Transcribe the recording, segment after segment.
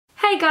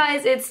Hey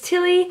guys, it's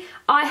Tilly.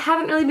 I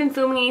haven't really been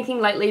filming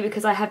anything lately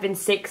because I have been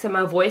sick, so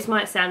my voice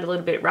might sound a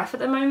little bit rough at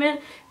the moment,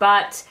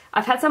 but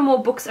I've had some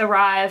more books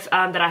arrive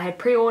that I had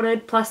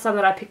pre-ordered, plus some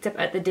that I picked up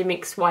at the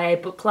Dimmicks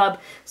YA book club,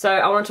 so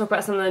I want to talk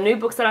about some of the new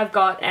books that I've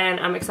got, and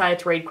I'm excited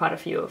to read quite a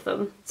few of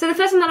them. So the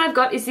first one that I've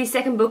got is the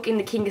second book in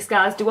the King of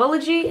Scars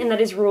duology, and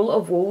that is Rule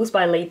of Wolves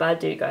by Leigh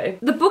Bardugo.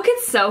 The book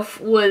itself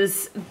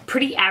was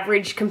pretty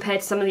average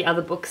compared to some of the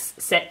other books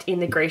set in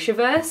the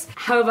Grishaverse.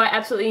 However, I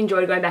absolutely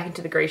enjoyed going back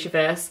into the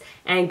Grishaverse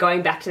and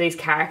going back to these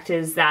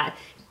characters that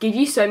give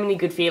you so many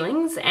good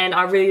feelings, and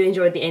I really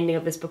enjoyed the ending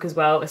of this book as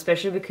well,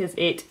 especially because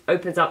it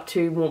opens up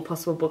to more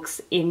possible books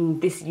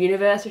in this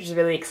universe, which is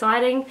really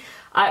exciting.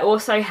 I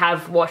also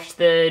have watched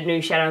the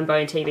new Shadow and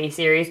Bone TV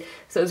series,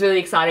 so it was really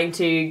exciting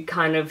to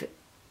kind of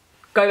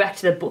go back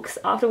to the books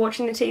after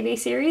watching the TV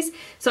series.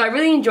 So I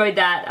really enjoyed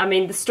that. I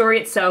mean, the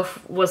story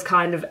itself was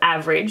kind of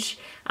average.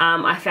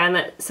 I found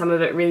that some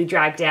of it really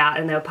dragged out,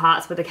 and there were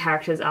parts where the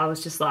characters I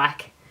was just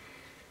like,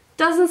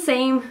 doesn't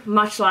seem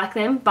much like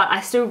them, but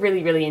I still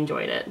really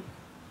enjoyed it.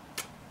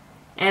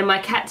 And my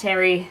cat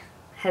Terry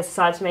has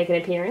decided to make an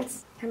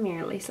appearance. Come here,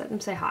 at least let them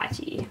say hi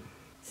to you.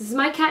 This is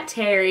my cat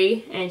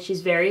Terry, and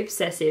she's very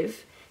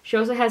obsessive. She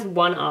also has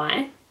one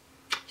eye.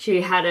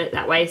 She had it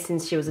that way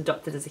since she was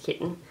adopted as a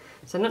kitten.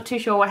 So I'm not too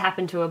sure what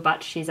happened to her,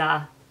 but she's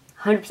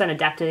 100%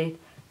 adapted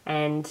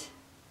and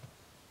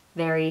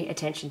very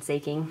attention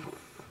seeking.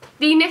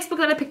 The next book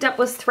that I picked up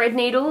was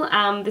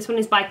Threadneedle. This one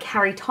is by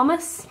Carrie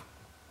Thomas.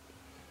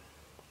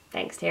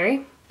 Thanks,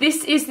 Terry.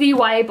 This is the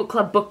YA Book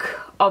Club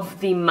book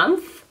of the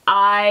month.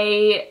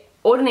 I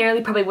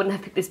ordinarily probably wouldn't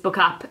have picked this book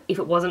up if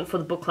it wasn't for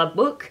the book club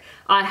book.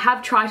 I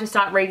have tried to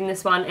start reading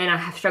this one and I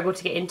have struggled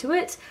to get into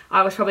it.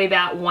 I was probably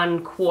about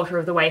 1/4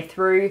 of the way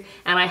through,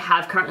 and I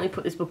have currently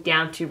put this book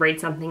down to read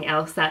something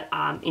else that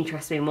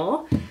interests me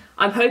more.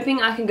 I'm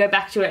hoping I can go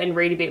back to it and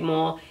read a bit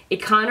more.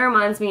 It kind of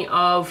reminds me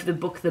of the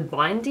book The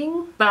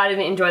Binding, but I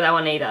didn't enjoy that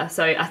one either,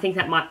 so I think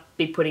that might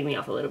be putting me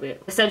off a little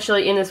bit.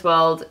 Essentially, in this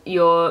world,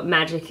 your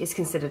magic is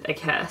considered a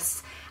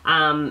curse.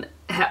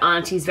 Her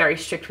auntie is very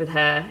strict with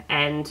her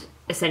and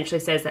essentially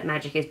says that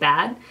magic is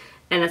bad,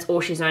 and that's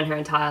all she's known her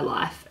entire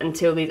life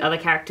until these other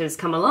characters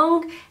come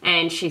along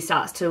and she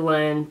starts to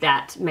learn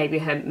that maybe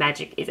her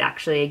magic is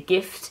actually a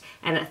gift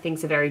and that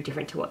things are very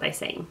different to what they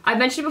seem. I've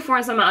mentioned before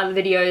in some of my other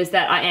videos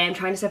that I am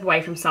trying to step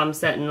away from some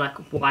certain like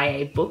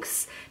YA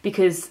books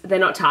because they're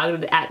not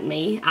targeted at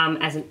me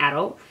as an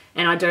adult,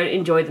 and I don't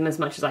enjoy them as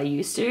much as I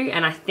used to,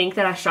 and I think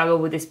that I struggle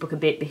with this book a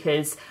bit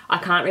because I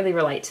can't really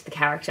relate to the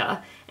character,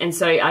 and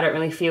so I don't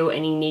really feel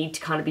any need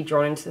to kind of be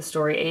drawn into the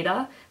story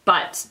either.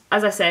 But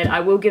as I said, I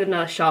will give it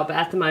another shot, but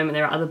at the moment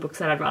there are other books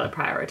that I'd rather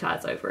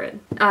prioritise over it.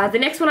 The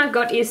next one I've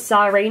got is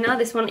Sarina.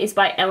 This one is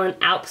by Ellen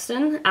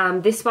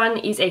Alpston. This one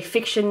is a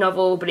fiction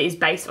novel, but it is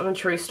based on a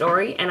true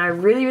story, and I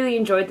really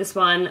enjoyed this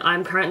one.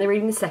 I'm currently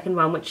reading the second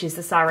one, which is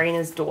The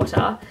Sarina's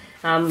Daughter.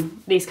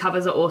 These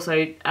covers are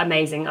also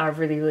amazing. I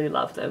really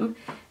love them.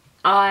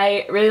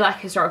 I really like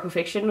historical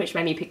fiction, which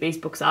made me pick these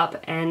books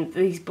up, and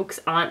these books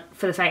aren't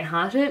for the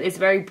faint-hearted. It's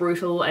very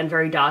brutal and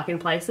very dark in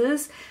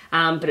places,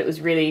 but it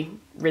was really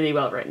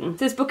well written.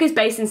 So this book is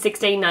based in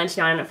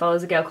 1699 and it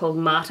follows a girl called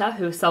Marta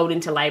who was sold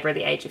into labour at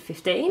the age of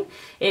 15.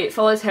 It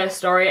follows her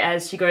story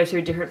as she goes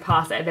through different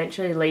paths that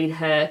eventually lead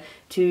her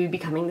to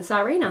becoming the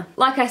Sarina.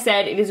 Like I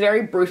said, it is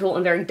very brutal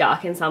and very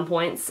dark in some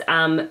points.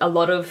 A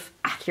lot of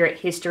accurate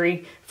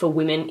history for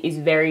women is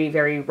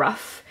very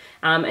rough.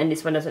 And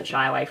this one doesn't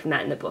shy away from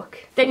that in the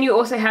book. Then you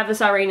also have The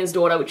Sarina's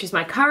Daughter, which is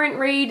my current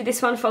read. This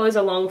one follows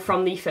along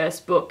from the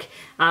first book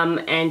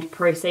and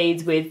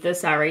proceeds with The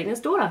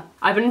Sarina's Daughter.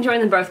 I've been enjoying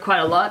them both quite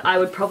a lot. I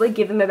would probably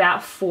give them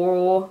about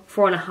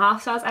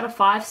 4.5 stars out of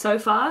 5 so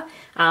far.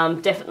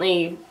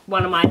 Definitely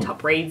one of my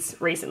top reads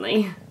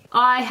recently.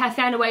 I have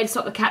found a way to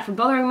stop the cat from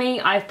bothering me.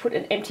 I've put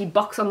an empty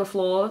box on the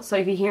floor, so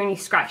if you hear any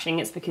scratching,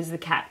 it's because the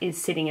cat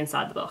is sitting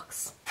inside the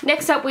box.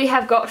 Next up we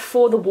have got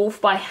For the Wolf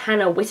by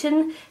Hannah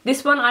Witten.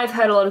 This one I've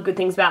heard a lot of good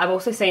things about. I've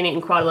also seen it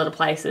in quite a lot of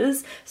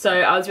places, so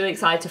I was really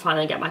excited to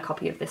finally get my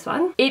copy of this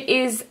one. It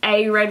is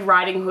a Red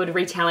Riding Hood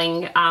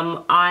retelling.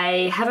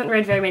 I haven't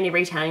read very many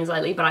retellings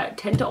lately, but I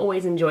tend to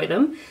always enjoy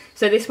them.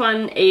 So this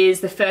one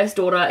is the first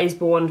daughter is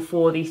born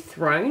for the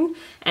throne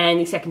and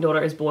the second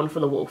daughter is born for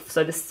the wolf.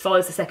 So this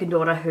follows the second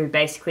daughter who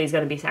basically is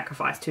going to be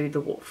sacrificed to the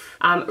wolf.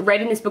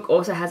 Red in this book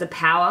also has a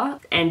power,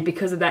 and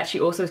because of that she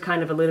also is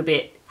kind of a little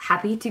bit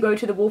happy to go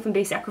to the wolf and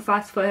be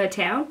sacrificed for her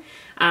town.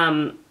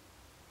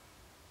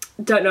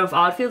 Don't know if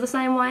I'd feel the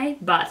same way,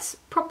 but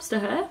props to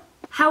her.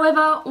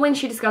 However, when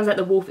she discovers that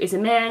the wolf is a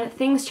man,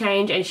 things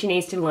change and she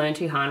needs to learn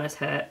to harness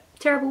her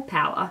terrible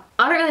power.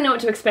 I don't really know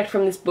what to expect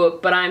from this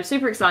book, but I'm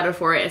super excited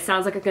for it. It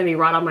sounds like it's going to be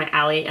right on my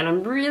alley, and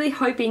I'm really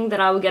hoping that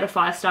I will get a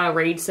 5-star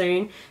read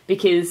soon,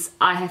 because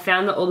I have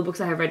found that all the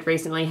books I have read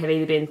recently have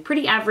either been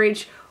pretty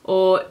average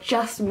or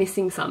just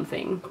missing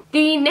something.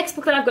 The next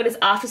book that I've got is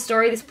After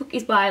Story. This book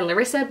is by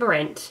Larissa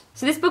Barrent.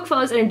 So this book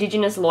follows an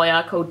Indigenous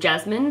lawyer called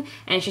Jasmine,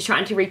 and she's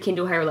trying to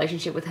rekindle her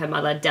relationship with her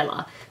mother,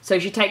 Della. So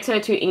she takes her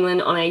to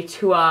England on a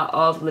tour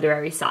of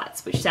literary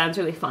sites, which sounds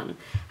really fun.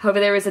 However,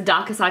 there is a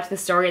darker side to the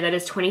story that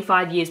is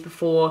 25 years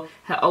before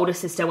her older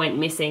sister went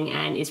missing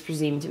and is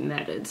presumed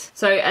murdered.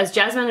 So as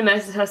Jasmine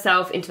immerses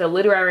herself into the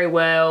literary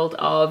world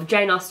of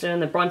Jane Austen,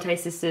 the Bronte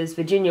sisters,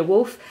 Virginia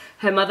Woolf,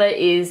 her mother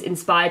is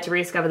inspired to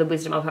rediscover the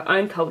wisdom of her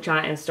own culture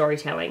and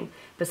storytelling.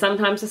 But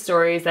sometimes the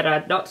stories that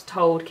are not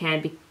told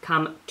can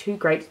become too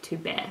great to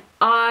bear.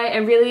 I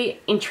am really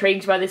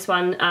intrigued by this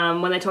one.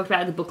 When they talked about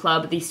it at the book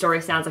club, the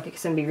story sounds like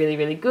it's going to be really,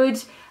 really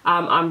good.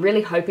 I'm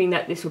really hoping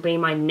that this will be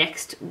my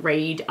next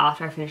read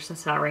after I finish The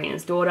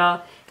Tsarina's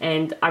Daughter,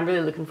 and I'm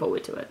really looking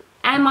forward to it.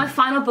 And my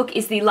final book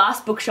is The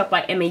Last Bookshop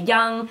by Emma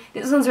Young.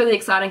 This one's really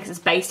exciting because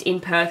it's based in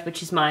Perth,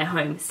 which is my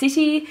home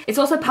city. It's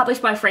also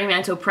published by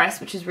Fremantle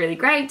Press, which is really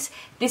great.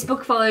 This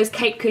book follows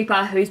Kate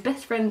Cooper, whose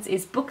best friends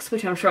is books,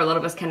 which I'm sure a lot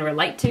of us can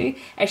relate to,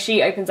 as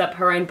she opens up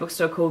her own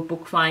bookstore called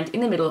Bookfind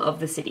in the middle of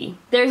the city.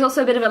 There is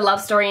also a bit of a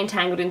love story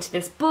entangled into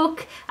this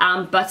book,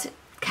 but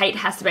Kate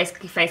has to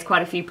basically face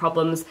quite a few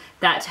problems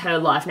that her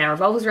life now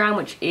revolves around,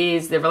 which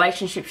is the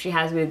relationship she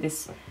has with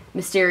this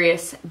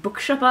mysterious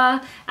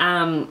bookshopper,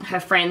 her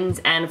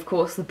friends, and of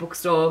course the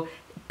bookstore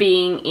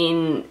being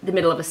in the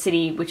middle of a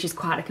city, which is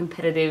quite a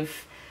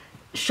competitive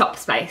shop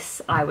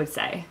space, I would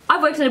say.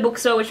 I've worked in a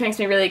bookstore, which makes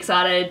me really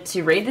excited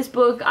to read this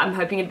book. I'm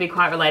hoping it'd be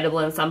quite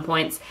relatable in some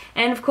points,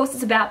 and of course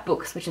it's about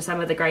books, which are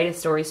some of the greatest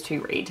stories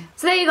to read.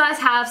 So there you guys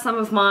have some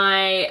of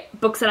my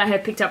books that I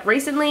have picked up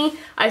recently.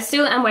 I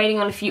still am waiting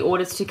on a few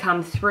orders to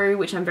come through,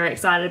 which I'm very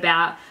excited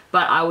about,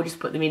 but I will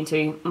just put them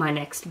into my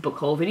next book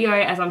haul video,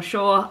 as I'm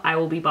sure I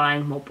will be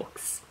buying more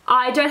books.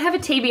 I don't have a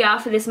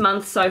TBR for this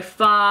month so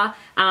far,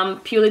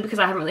 purely because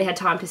I haven't really had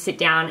time to sit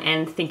down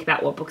and think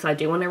about what books I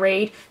do want to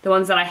read. The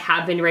ones that I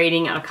have been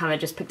reading I kind of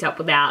just picked up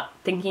without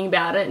thinking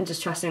about it and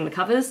just trusting the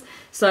covers.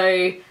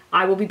 So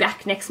I will be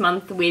back next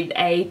month with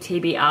a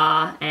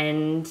TBR,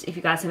 and if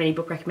you guys have any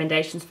book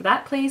recommendations for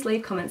that, please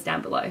leave comments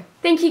down below.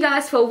 Thank you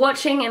guys for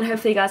watching, and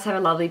hopefully you guys have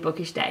a lovely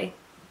bookish day.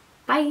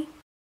 Bye!